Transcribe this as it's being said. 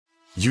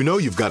You know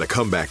you've got a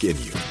comeback in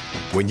you.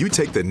 When you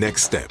take the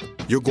next step,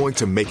 you're going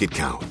to make it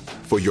count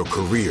for your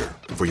career,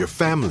 for your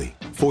family,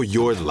 for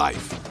your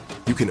life.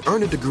 You can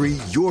earn a degree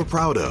you're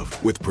proud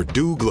of with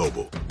Purdue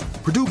Global.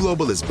 Purdue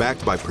Global is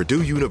backed by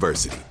Purdue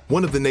University,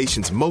 one of the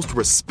nation's most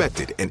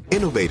respected and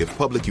innovative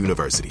public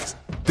universities.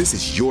 This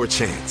is your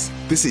chance.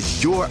 This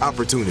is your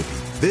opportunity.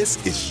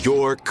 This is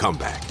your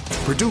comeback.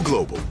 Purdue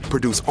Global,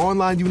 Purdue's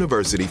online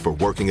university for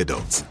working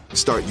adults.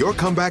 Start your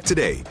comeback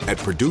today at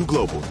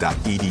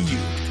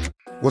purdueglobal.edu.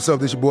 What's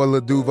up, this your boy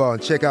Lil Duval,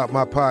 and check out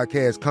my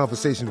podcast,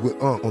 Conversations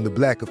with Unc, on the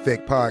Black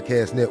Effect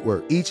Podcast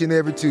Network. Each and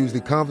every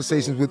Tuesday,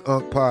 Conversations with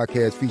Unc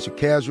podcast feature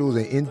casuals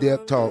and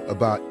in-depth talk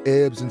about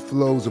ebbs and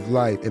flows of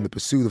life and the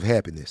pursuit of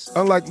happiness.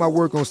 Unlike my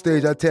work on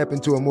stage, I tap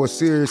into a more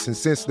serious and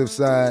sensitive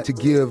side to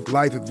give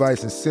life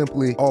advice and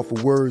simply offer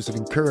words of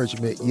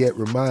encouragement, yet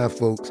remind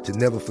folks to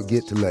never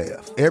forget to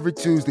laugh. Every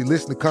Tuesday,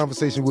 listen to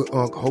Conversation with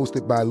Unc,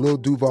 hosted by Lil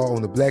Duval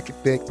on the Black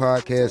Effect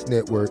Podcast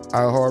Network,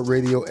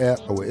 iHeartRadio app,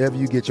 or wherever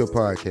you get your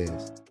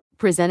podcasts.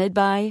 Presented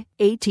by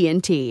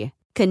AT&T.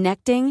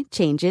 Connecting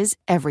changes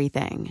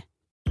everything.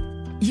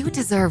 You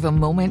deserve a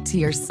moment to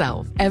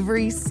yourself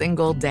every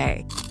single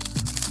day.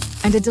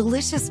 And a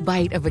delicious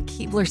bite of a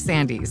Keebler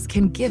Sandies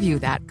can give you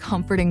that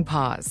comforting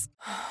pause.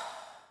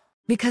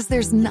 Because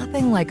there's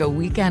nothing like a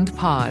weekend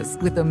pause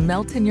with the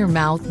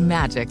melt-in-your-mouth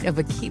magic of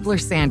a Keebler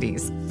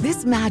Sandies.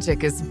 This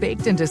magic is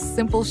baked into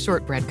simple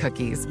shortbread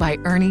cookies by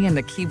Ernie and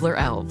the Keebler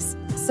Elves.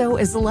 So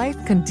as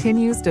life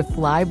continues to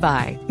fly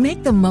by,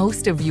 make the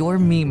most of your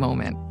me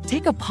moment.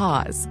 Take a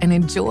pause and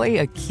enjoy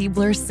a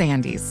Keebler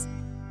Sandies.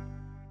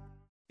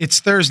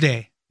 It's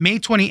Thursday, May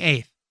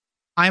 28th.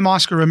 I'm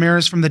Oscar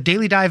Ramirez from the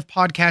Daily Dive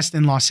podcast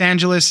in Los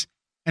Angeles,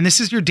 and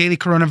this is your daily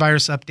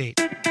coronavirus update.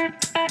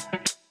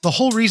 The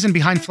whole reason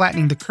behind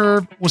flattening the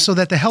curve was so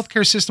that the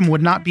healthcare system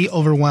would not be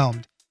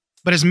overwhelmed.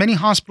 But as many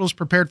hospitals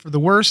prepared for the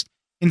worst,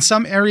 in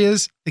some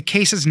areas, the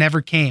cases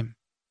never came.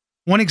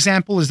 One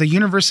example is the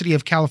University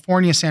of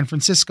California, San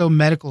Francisco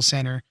Medical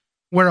Center,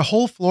 where a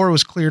whole floor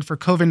was cleared for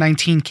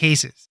COVID-19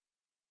 cases.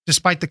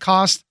 Despite the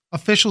cost,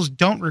 officials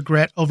don't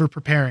regret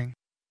over-preparing.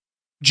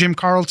 Jim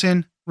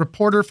Carlton,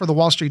 reporter for the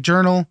Wall Street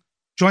Journal,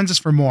 joins us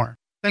for more.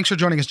 Thanks for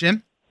joining us,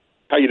 Jim.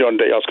 How you doing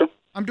today, Oscar?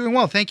 I'm doing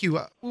well, thank you.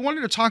 We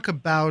wanted to talk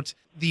about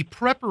the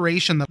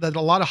preparation that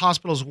a lot of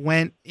hospitals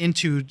went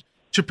into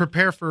to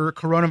prepare for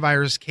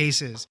coronavirus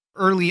cases.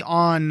 Early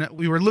on,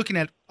 we were looking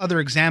at other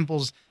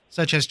examples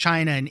such as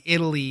China and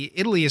Italy.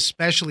 Italy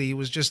especially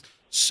was just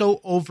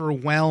so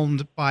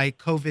overwhelmed by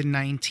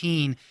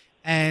COVID-19,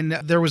 and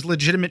there was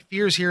legitimate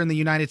fears here in the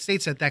United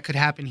States that could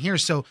happen here.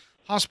 So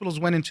hospitals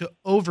went into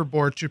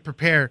overboard to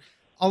prepare.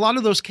 A lot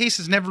of those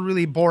cases never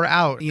really bore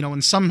out. You know,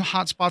 in some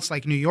hotspots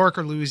like New York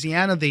or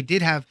Louisiana, they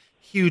did have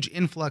huge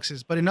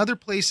influxes, but in other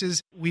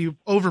places we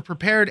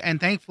over-prepared, and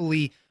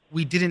thankfully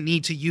we didn't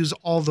need to use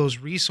all those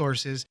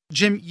resources.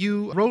 Jim,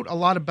 you wrote a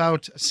lot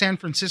about San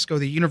Francisco,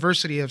 the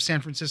University of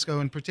San Francisco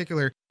in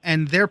particular,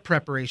 and their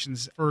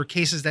preparations for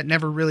cases that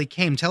never really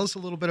came. Tell us a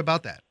little bit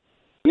about that.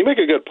 You make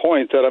a good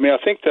point that, I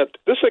think that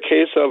this is a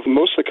case of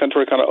most of the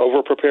country kind of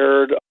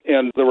over-prepared,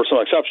 and there were some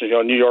exceptions.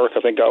 New York,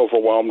 I think, got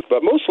overwhelmed,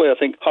 but mostly I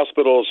think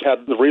hospitals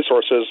had the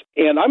resources.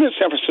 And I'm in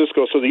San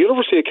Francisco, so the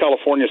University of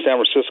California, San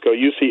Francisco,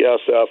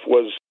 UCSF,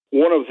 was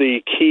one of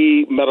the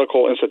key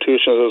medical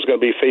institutions that was going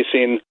to be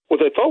facing what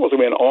they thought was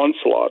going to be an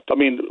onslaught.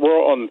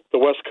 We're on the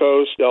West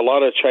Coast, a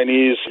lot of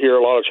Chinese here,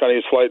 a lot of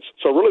Chinese flights.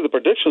 So really the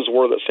predictions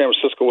were that San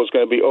Francisco was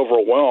going to be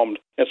overwhelmed.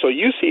 And so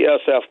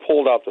UCSF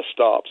pulled out the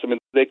stops.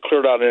 They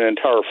cleared out an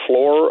entire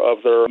floor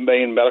of their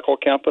main medical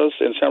campus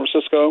in San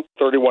Francisco,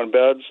 31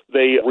 beds.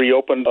 They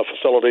reopened a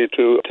facility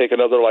to take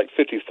another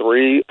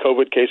 53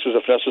 COVID cases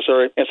if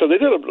necessary. And so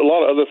they did a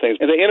lot of other things.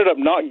 And they ended up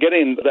not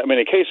getting that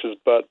many cases,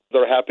 but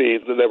they're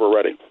happy that they were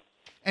ready.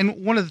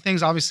 And one of the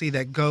things, obviously,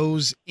 that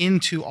goes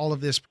into all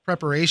of this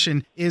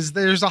preparation is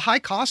there's a high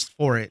cost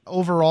for it.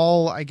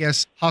 Overall, I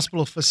guess,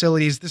 hospital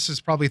facilities, this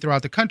is probably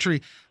throughout the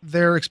country,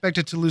 they're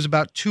expected to lose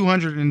about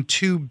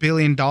 $202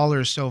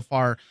 billion so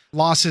far,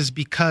 losses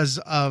because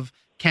of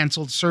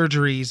canceled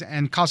surgeries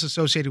and costs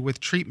associated with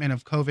treatment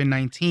of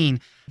COVID-19.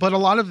 But a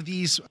lot of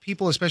these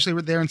people,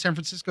 especially there in San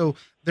Francisco,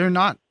 they're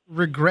not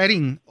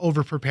regretting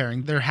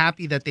over-preparing. They're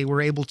happy that they were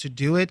able to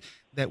do it,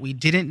 that we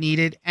didn't need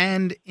it,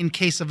 and in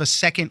case of a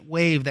second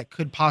wave that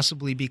could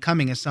possibly be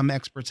coming, as some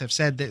experts have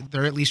said, that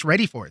they're at least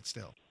ready for it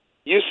still.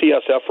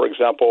 UCSF, for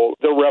example,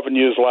 their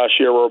revenues last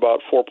year were about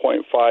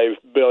 $4.5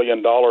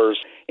 billion,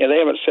 and they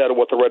haven't said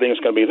what the rating is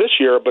going to be this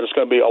year, but it's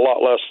going to be a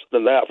lot less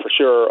than that for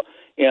sure.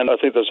 And I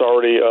think there's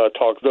already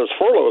talk, there's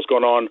furloughs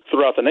going on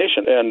throughout the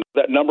nation. And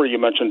that number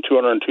you mentioned,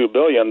 $202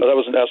 billion, that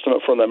was an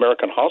estimate from the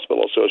American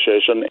Hospital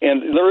Association.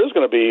 And there is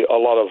going to be a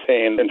lot of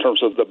pain in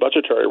terms of the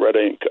budgetary red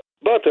ink.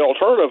 But the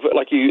alternative,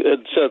 like you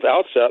had said at the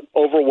outset,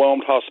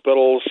 overwhelmed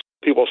hospitals,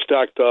 people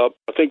stacked up.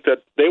 I think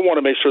that they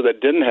want to make sure that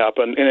didn't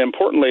happen. And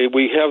importantly,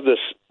 we have this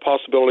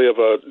possibility of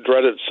a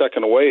dreaded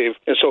second wave.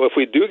 And so if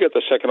we do get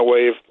the second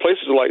wave,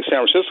 places like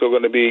San Francisco are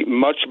going to be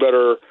much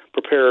better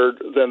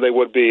prepared than they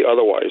would be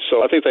otherwise.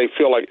 So I think they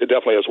feel like it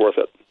definitely is worth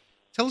it.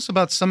 Tell us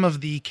about some of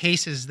the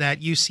cases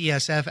that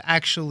UCSF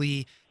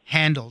actually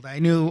handled. I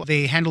knew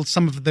they handled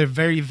some of the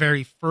very,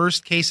 very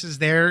first cases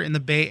there in the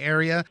Bay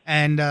Area.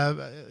 And,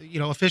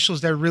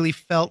 officials there really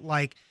felt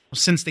like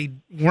since they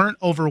weren't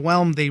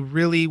overwhelmed, they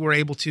really were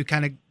able to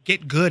kind of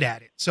get good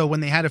at it. So when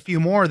they had a few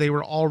more, they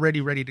were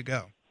already ready to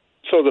go.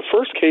 So the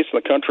first case in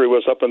the country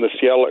was up in the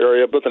Seattle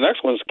area, but the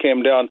next ones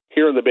came down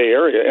here in the Bay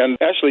Area. And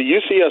actually,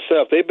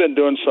 UCSF, they've been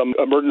doing some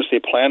emergency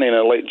planning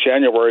in late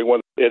January when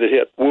it had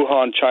hit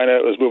Wuhan, China.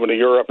 It was moving to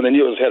Europe, and then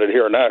it was headed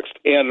here next.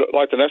 And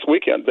like the next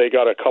weekend, they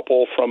got a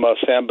couple from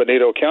San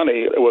Benito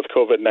County with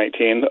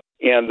COVID-19,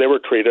 and they were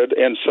treated.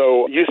 And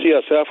so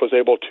UCSF was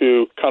able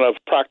to kind of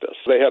practice.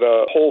 They had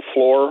a whole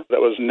floor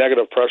that was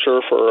negative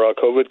pressure for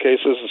COVID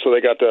cases, and so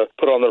they got to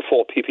put on their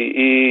full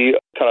PPE,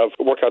 kind of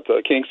work out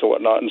the kinks and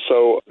whatnot. And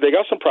so they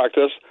got some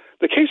practice.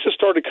 The cases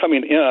started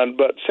coming in,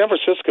 but San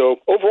Francisco,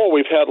 overall,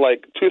 we've had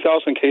like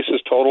 2,000 cases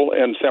total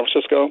in San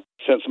Francisco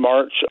since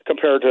March,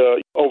 compared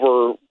to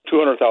over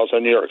 200,000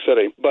 in New York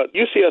City. But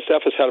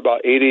UCSF has had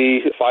about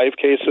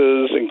 85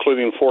 cases,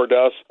 including 4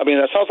 deaths. I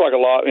mean, that sounds like a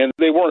lot, and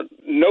they weren't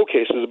no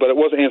cases, but it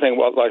wasn't anything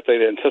like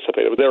they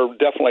anticipated. But they were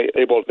definitely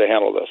able to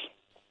handle this.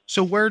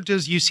 So where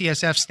does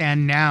UCSF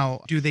stand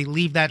now? Do they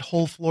leave that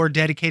whole floor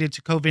dedicated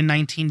to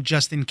COVID-19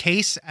 just in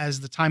case as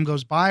the time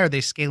goes by? Are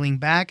they scaling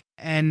back?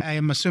 And I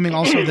am assuming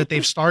also that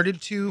they've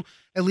started to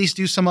at least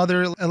do some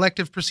other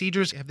elective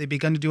procedures. Have they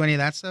begun to do any of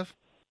that stuff?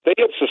 They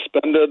have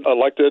suspended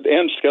elected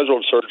and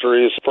scheduled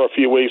surgeries for a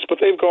few weeks, but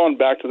they've gone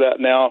back to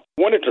that now.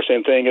 One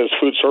interesting thing is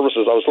food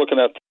services. I was looking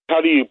at how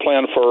do you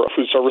plan for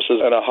food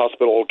services in a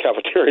hospital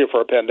cafeteria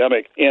for a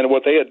pandemic? And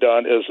what they had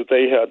done is that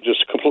they had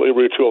just completely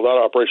retooled that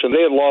operation.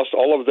 They had lost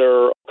all of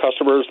their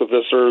customers, the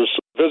visitors.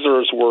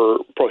 Visitors were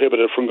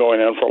prohibited from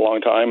going in for a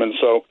long time, and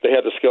so they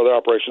had to scale their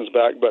operations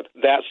back. But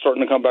that's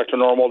starting to come back to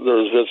normal.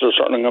 There's visitors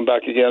starting to come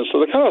back again.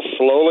 So they're kind of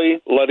slowly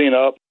letting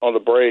up on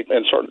the brake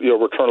and start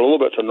return a little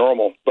bit to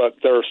normal. But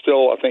they're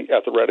still, I think,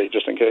 at the ready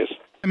just in case.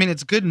 I mean,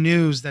 it's good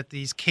news that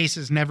these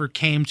cases never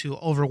came to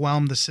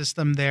overwhelm the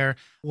system there.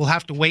 We'll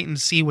have to wait and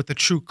see what the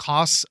true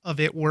costs of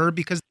it were,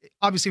 because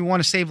obviously we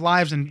want to save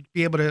lives and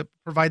be able to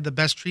provide the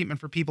best treatment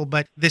for people.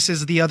 But this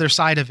is the other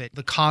side of it,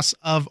 the costs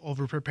of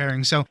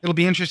over-preparing. So it'll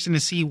be interesting to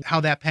see how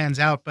that pans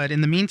out. But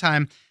in the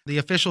meantime, the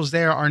officials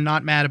there are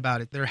not mad about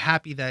it. They're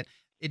happy that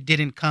it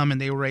didn't come and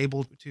they were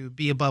able to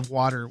be above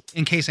water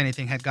in case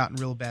anything had gotten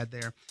real bad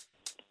there.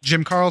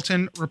 Jim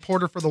Carlton,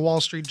 reporter for the Wall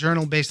Street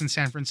Journal based in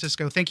San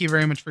Francisco. Thank you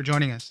very much for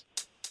joining us.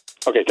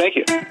 Okay, thank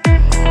you.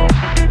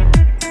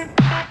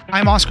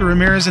 I'm Oscar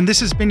Ramirez, and this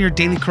has been your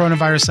Daily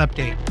Coronavirus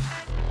Update.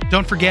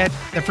 Don't forget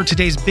that for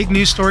today's big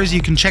news stories,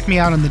 you can check me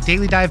out on the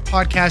Daily Dive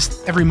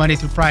podcast every Monday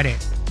through Friday.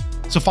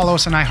 So follow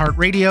us on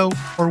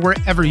iHeartRadio or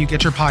wherever you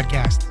get your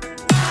podcasts.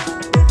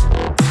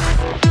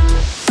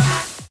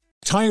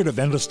 Tired of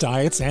endless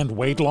diets and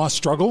weight loss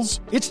struggles?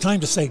 It's time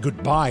to say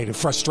goodbye to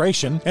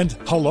frustration and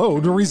hello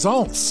to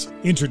results.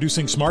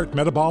 Introducing Smart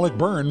Metabolic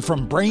Burn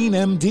from Brain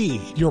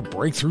MD, your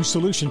breakthrough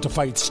solution to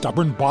fight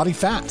stubborn body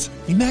fat.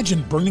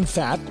 Imagine burning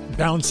fat,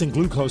 balancing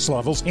glucose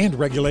levels, and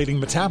regulating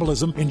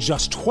metabolism in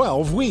just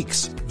 12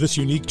 weeks. This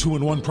unique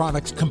 2-in-1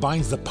 product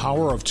combines the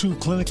power of 2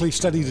 clinically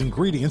studied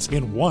ingredients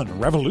in one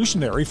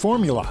revolutionary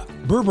formula.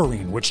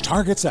 Berberine, which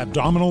targets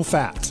abdominal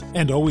fat,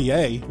 and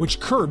OEA,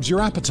 which curbs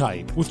your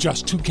appetite. With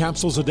just 2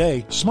 capsules a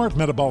day, Smart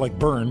Metabolic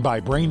Burn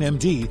by Brain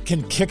MD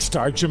can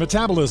kickstart your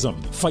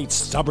metabolism, fight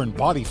stubborn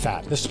body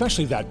fat,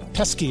 especially that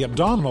pesky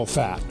abdominal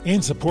fat,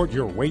 and support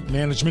your weight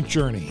management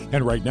journey.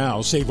 And right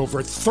now, save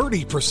over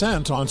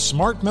 30% on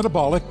Smart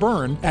Metabolic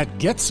Burn at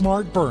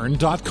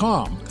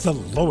GetSmartBurn.com. The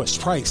lowest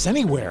price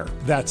anywhere.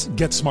 That's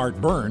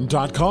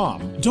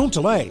GetSmartBurn.com. Don't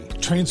delay.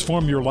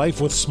 Transform your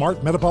life with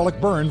Smart Metabolic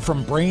Burn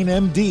from Brain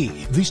MD.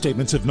 These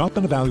statements have not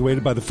been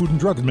evaluated by the Food and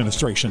Drug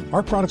Administration.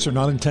 Our products are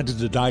not intended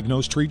to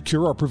diagnose, treat,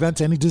 cure, or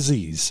prevent any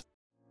disease.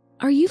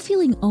 Are you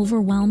feeling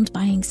overwhelmed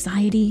by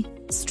anxiety,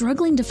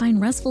 struggling to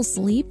find restful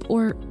sleep,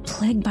 or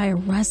plagued by a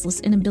restless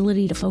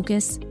inability to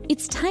focus?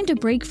 It's time to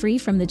break free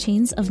from the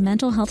chains of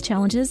mental health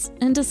challenges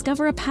and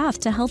discover a path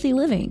to healthy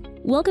living.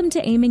 Welcome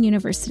to Amen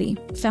University,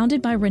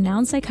 founded by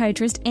renowned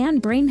psychiatrist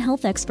and brain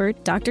health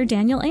expert Dr.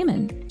 Daniel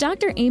Amen.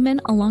 Dr.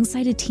 Amen,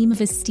 alongside a team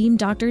of esteemed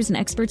doctors and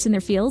experts in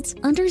their fields,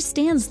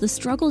 understands the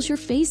struggles you're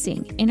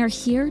facing and are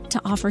here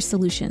to offer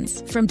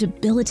solutions. From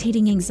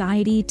debilitating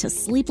anxiety to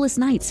sleepless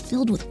nights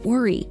filled with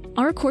worry,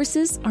 our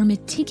courses are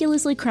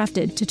meticulously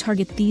crafted to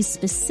target these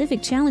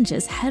specific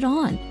challenges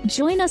head-on.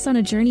 Join us on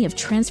a journey of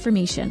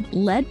transformation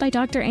led by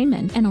Dr.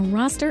 Amen and a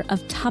roster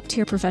of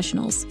top-tier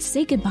professionals.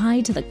 Say goodbye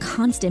to the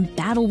constant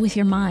battle with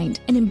your mind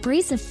and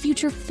embrace a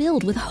future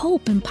filled with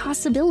hope and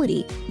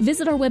possibility.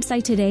 Visit our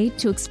website today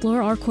to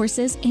explore our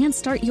courses and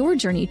start your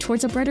journey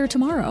towards a brighter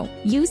tomorrow.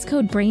 Use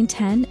code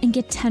BRAIN10 and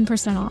get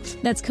 10% off.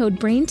 That's code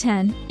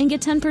BRAIN10 and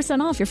get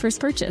 10% off your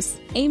first purchase.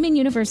 Amen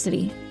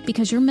University,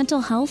 because your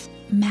mental health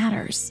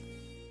matters.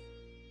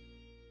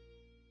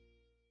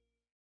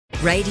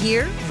 Right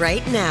here,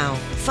 right now.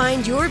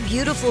 Find your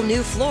beautiful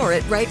new floor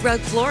at Right Rug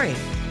Flooring.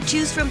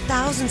 Choose from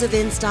thousands of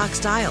in-stock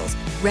styles,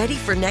 ready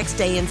for next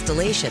day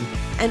installation,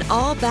 and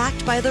all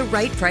backed by the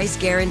right price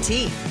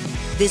guarantee.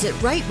 Visit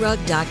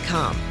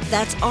rightrug.com.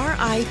 That's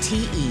RITERUG.com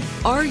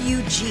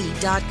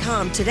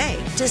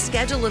today to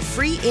schedule a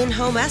free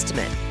in-home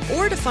estimate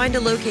or to find a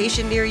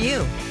location near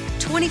you.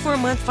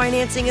 24-month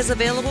financing is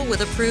available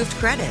with approved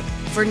credit.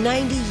 For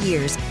 90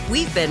 years,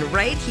 we've been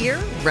right here,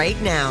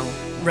 right now.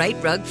 Right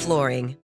Rug Flooring.